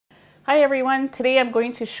Hi everyone, today I'm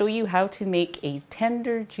going to show you how to make a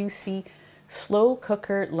tender, juicy, slow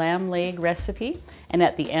cooker lamb leg recipe, and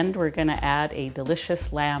at the end we're going to add a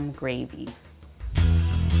delicious lamb gravy.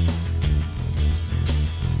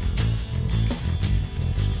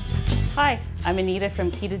 Hi, I'm Anita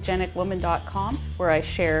from KetogenicWoman.com, where I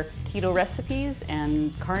share keto recipes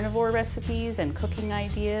and carnivore recipes and cooking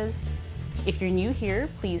ideas. If you're new here,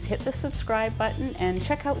 please hit the subscribe button and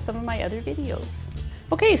check out some of my other videos.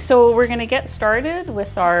 Okay, so we're gonna get started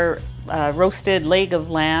with our roasted leg of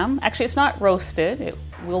lamb. Actually, it's not roasted.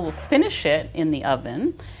 We'll finish it in the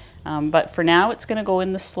oven, but for now it's gonna go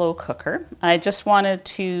in the slow cooker. I just wanted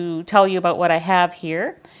to tell you about what I have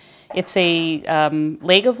here. It's a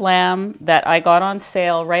leg of lamb that I got on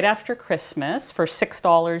sale right after Christmas for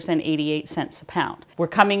 $6.88 a pound. We're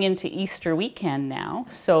coming into Easter weekend now,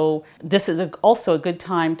 so this is also a good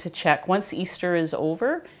time to check. Once Easter is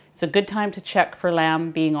over, it's a good time to check for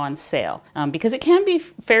lamb being on sale because it can be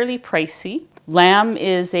fairly pricey. Lamb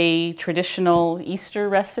is a traditional Easter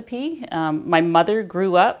recipe. My mother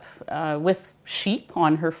grew up with sheep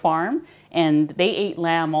on her farm, and they ate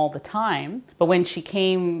lamb all the time. But when she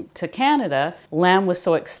came to Canada, lamb was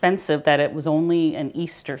so expensive that it was only an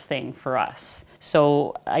Easter thing for us.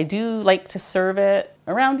 So I do like to serve it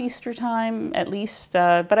around Easter time at least,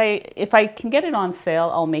 but if I can get it on sale,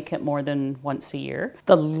 I'll make it more than once a year.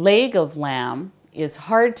 The leg of lamb is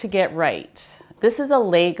hard to get right. This is a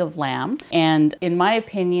leg of lamb, and in my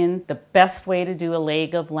opinion, the best way to do a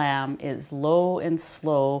leg of lamb is low and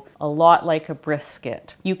slow, a lot like a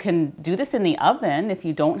brisket. You can do this in the oven if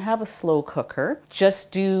you don't have a slow cooker.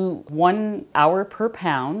 Just do 1 hour per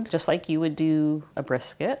pound, just like you would do a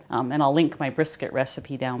brisket, and I'll link my brisket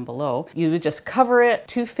recipe down below. You would just cover it,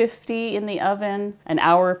 250 in the oven, 1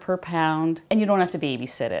 hour per pound, and you don't have to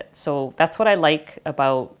babysit it. So that's what I like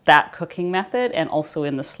about that cooking method, and also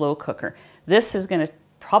in the slow cooker. This is going to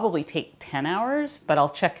probably take 10 hours, but I'll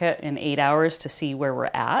check it in 8 hours to see where we're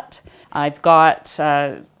at. I've got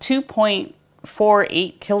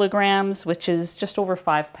 2.48 kilograms, which is just over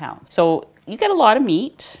 5 pounds. So you get a lot of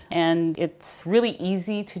meat, and it's really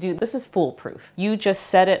easy to do. This is foolproof. You just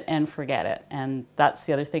set it and forget it. And that's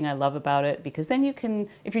the other thing I love about it, because then you can,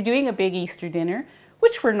 if you're doing a big Easter dinner,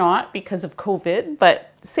 which we're not because of COVID, but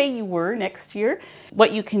say you were next year,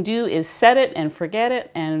 what you can do is set it and forget it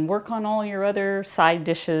and work on all your other side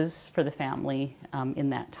dishes for the family in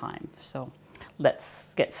that time. So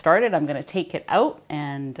let's get started. I'm gonna take it out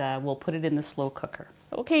and we'll put it in the slow cooker.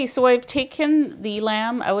 Okay, so I've taken the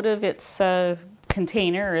lamb out of its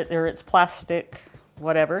container or its plastic,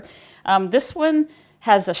 whatever. This one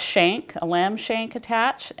has a shank, a lamb shank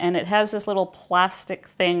attached, and it has this little plastic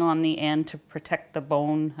thing on the end to protect the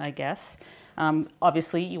bone, I guess.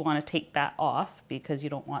 Obviously, you want to take that off because you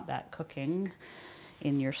don't want that cooking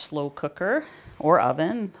in your slow cooker or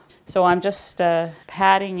oven. So I'm just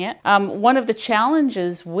patting it. One of the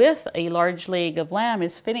challenges with a large leg of lamb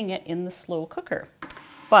is fitting it in the slow cooker.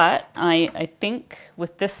 But I think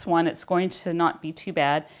with this one, it's going to not be too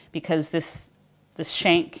bad because this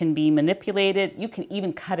shank can be manipulated. You can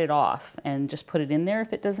even cut it off and just put it in there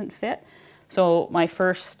if it doesn't fit. So my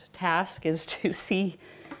first task is to see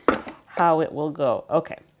how it will go.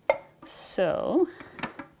 Okay, so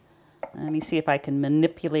let me see if I can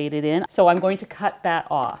manipulate it in. So I'm going to cut that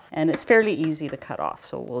off, and it's fairly easy to cut off.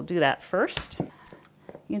 So we'll do that first.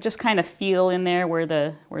 You can just kind of feel in there where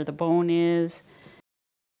the bone is.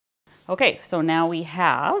 Okay, so now we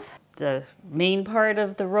have the main part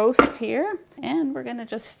of the roast here, and we're gonna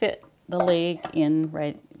just fit the leg in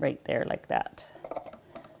right there like that.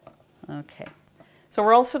 Okay, so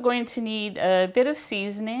we're also going to need a bit of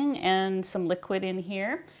seasoning and some liquid in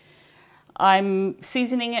here. I'm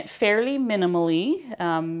seasoning it fairly minimally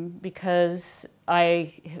because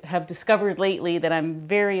I have discovered lately that I'm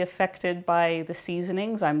very affected by the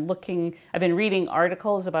seasonings. I've been reading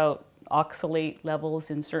articles about oxalate levels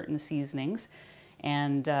in certain seasonings.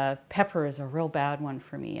 And pepper is a real bad one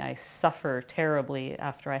for me. I suffer terribly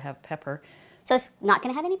after I have pepper. So it's not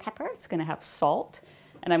going to have any pepper? It's going to have salt.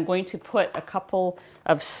 And I'm going to put a couple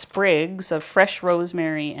of sprigs of fresh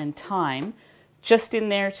rosemary and thyme just in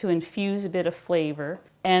there to infuse a bit of flavor,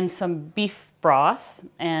 and some beef broth.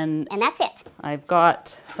 And that's it. I've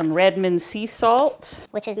got some Redmond sea salt,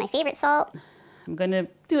 which is my favorite salt. I'm going to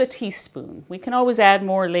do a teaspoon. We can always add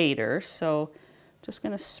more later, so just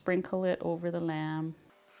going to sprinkle it over the lamb.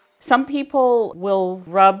 Some people will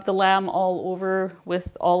rub the lamb all over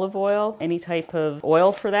with olive oil, any type of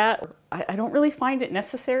oil for that. I don't really find it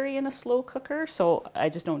necessary in a slow cooker, so I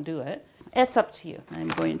just don't do it. It's up to you. I'm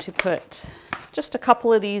going to put just a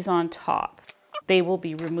couple of these on top. They will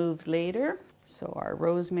be removed later. So our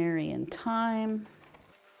rosemary and thyme.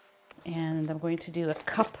 And I'm going to do a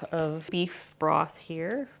cup of beef broth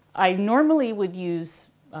here. I normally would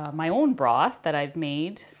use my own broth that I've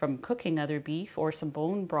made from cooking other beef, or some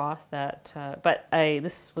bone broth that, but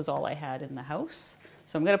this was all I had in the house.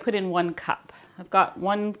 So I'm going to put in 1 cup. I've got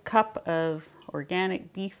 1 cup of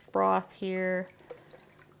organic beef broth here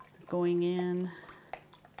going in.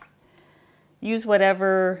 Use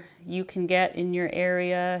whatever you can get in your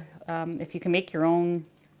area. If you can make your own,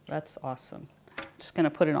 that's awesome. Just going to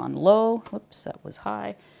put it on low. Whoops, that was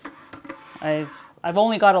high. I've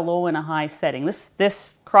only got a low and a high setting.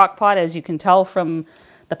 This crock pot, as you can tell from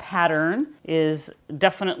the pattern, is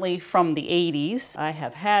definitely from the 80s. I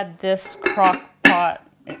have had this crock pot,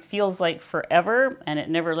 it feels like forever, and it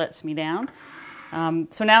never lets me down.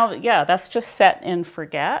 So now, yeah, that's just set and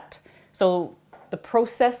forget. So the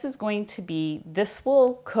process is going to be, this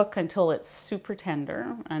will cook until it's super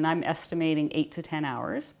tender, and I'm estimating 8 to 10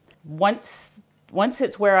 hours. Once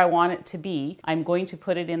it's where I want it to be, I'm going to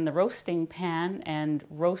put it in the roasting pan and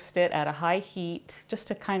roast it at a high heat, just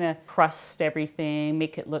to kind of crust everything,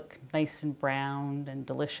 make it look nice and browned and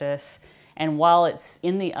delicious. And while it's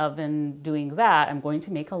in the oven doing that, I'm going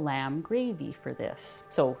to make a lamb gravy for this.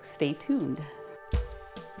 So stay tuned.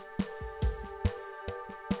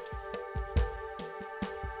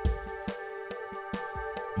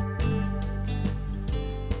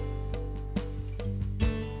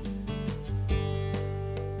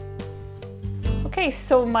 Okay,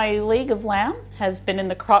 so my leg of lamb has been in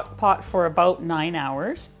the crock pot for about 9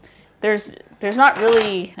 hours. There's not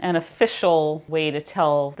really an official way to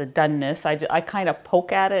tell the doneness. I kind of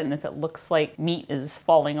poke at it, and if it looks like meat is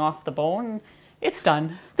falling off the bone, it's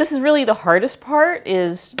done. This is really the hardest part,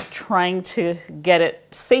 is trying to get it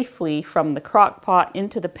safely from the crock pot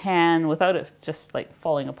into the pan without it just like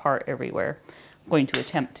falling apart everywhere. I'm going to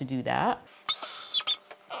attempt to do that.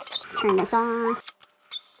 Turn this on.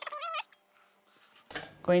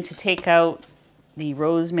 Going to take out the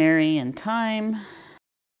rosemary and thyme.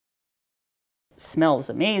 It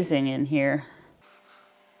smells amazing in here.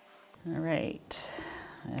 All right,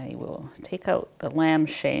 I will take out the lamb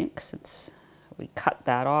shank since we cut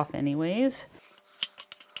that off anyways.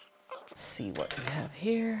 Let's see what we have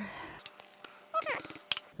here.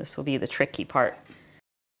 This will be the tricky part.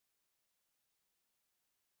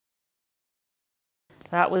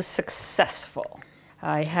 That was successful.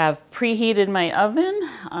 I have preheated my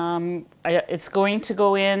oven. It's going to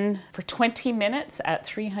go in for 20 minutes at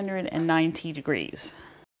 390 degrees.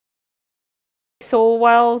 So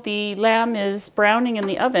while the lamb is browning in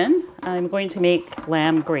the oven, I'm going to make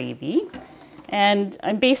lamb gravy. And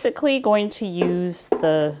I'm basically going to use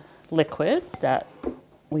the liquid that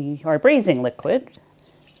our braising liquid.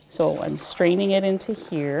 So I'm straining it into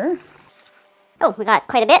here. Oh, we got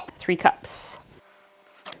quite a bit. 3 cups.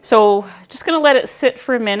 So just going to let it sit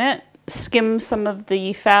for a minute, skim some of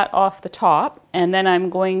the fat off the top, and then I'm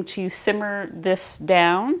going to simmer this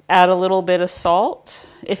down, add a little bit of salt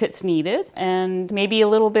if it's needed, and maybe a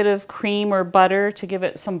little bit of cream or butter to give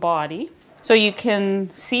it some body. So you can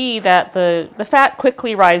see that the fat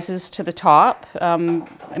quickly rises to the top. I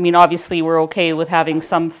mean, obviously we're okay with having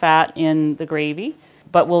some fat in the gravy,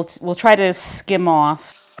 but we'll try to skim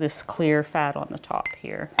off this clear fat on the top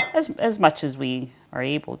here as much as we are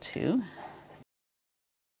able to.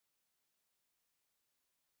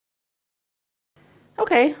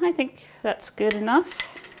 Okay, I think that's good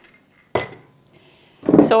enough.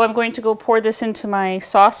 So I'm going to go pour this into my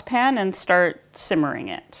saucepan and start simmering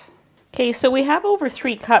it. Okay, so we have over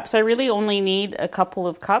 3 cups. I really only need a couple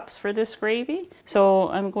of cups for this gravy. So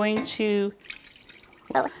I'm going to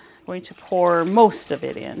pour most of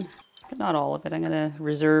it in, but not all of it. I'm going to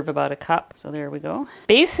reserve about a cup. So there we go.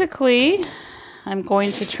 Basically, I'm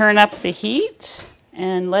going to turn up the heat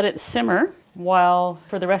and let it simmer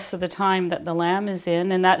for the rest of the time that the lamb is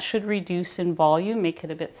in, and that should reduce in volume, make it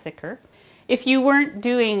a bit thicker. If you weren't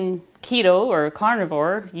doing keto or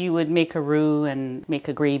carnivore, you would make a roux and make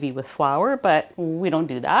a gravy with flour, but we don't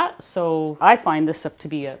do that. So I find this up to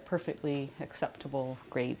be a perfectly acceptable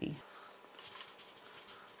gravy.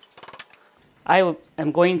 I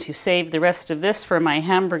am going to save the rest of this for my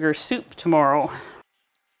hamburger soup tomorrow.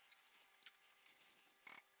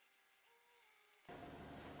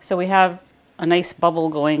 So we have a nice bubble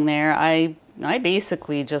going there. I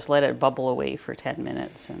basically just let it bubble away for 10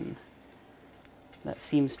 minutes, and that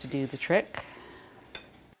seems to do the trick.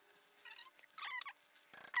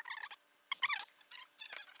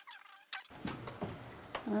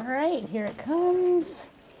 All right, here it comes.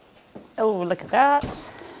 Oh, look at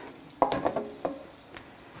that.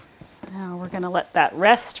 Now we're going to let that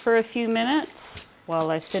rest for a few minutes.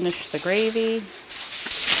 while I finish the gravy.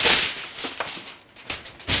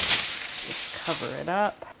 Just cover it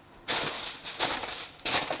up.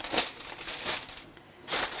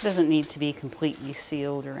 Doesn't need to be completely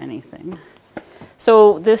sealed or anything.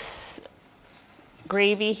 So this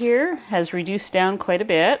gravy here has reduced down quite a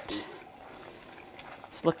bit.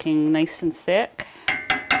 It's looking nice and thick.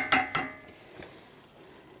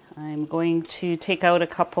 I'm going to take out a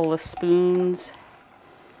couple of spoons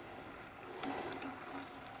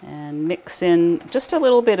and mix in just a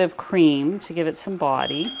little bit of cream to give it some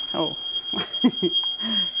body. Oh.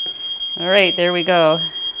 All right, there we go.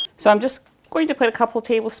 So I'm just going to put a couple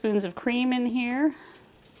tablespoons of cream in here.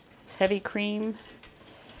 It's heavy cream.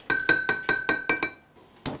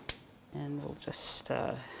 And we'll just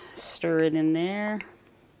stir it in there.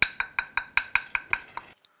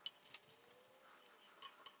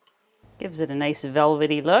 Gives it a nice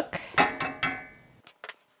velvety look.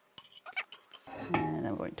 And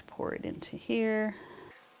I'm going to pour it into here.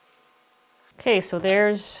 Okay, so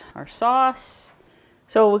there's our sauce.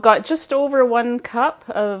 So we got just over 1 cup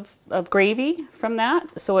of gravy from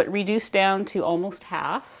that. So it reduced down to almost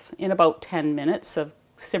half in about 10 minutes of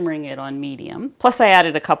simmering it on medium. Plus I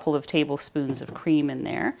added a couple of tablespoons of cream in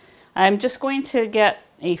there. I'm just going to get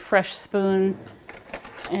a fresh spoon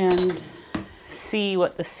and see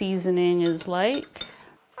what the seasoning is like.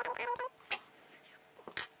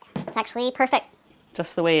 It's actually perfect.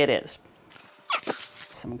 Just the way it is.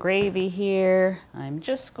 Some gravy here. I'm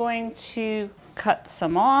just going to cut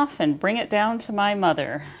some off and bring it down to my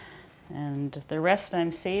mother. And the rest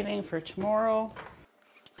I'm saving for tomorrow.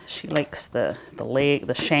 She likes the leg,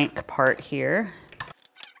 the shank part here.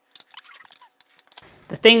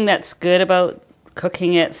 The thing that's good about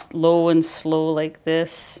cooking it low and slow like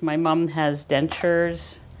this, my mom has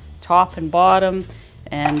dentures, top and bottom,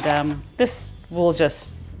 and this will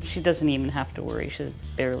just, she doesn't even have to worry. She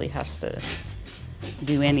barely has to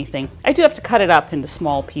do anything. I do have to cut it up into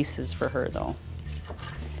small pieces for her though.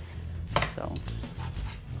 So,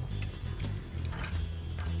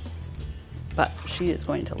 but she is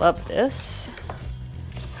going to love this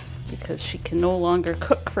because she can no longer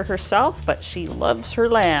cook for herself, but she loves her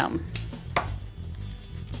lamb.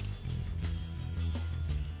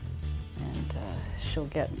 She'll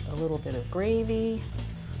get a little bit of gravy.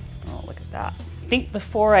 Oh, look at that. I think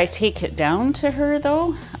before I take it down to her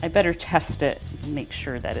though, I better test it and make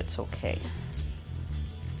sure that it's okay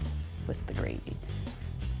with the gravy.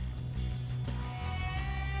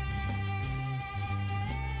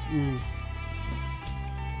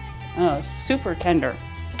 Oh, super tender.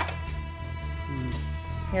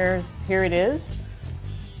 Here it is.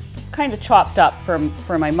 Kind of chopped up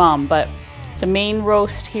for my mom, but the main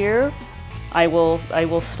roast here, I will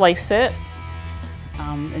slice it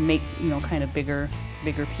and make, you know, kind of bigger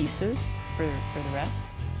pieces for the rest.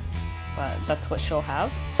 But that's what she'll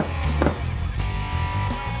have.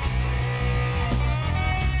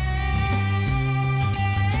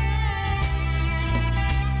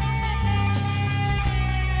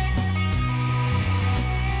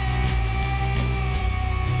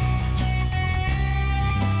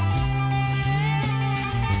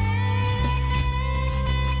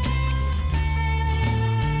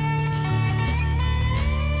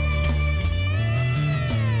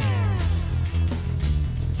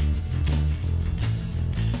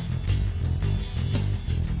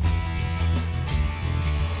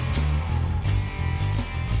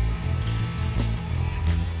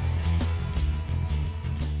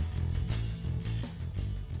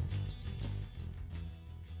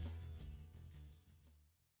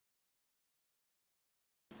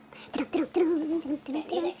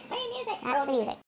 That's the music.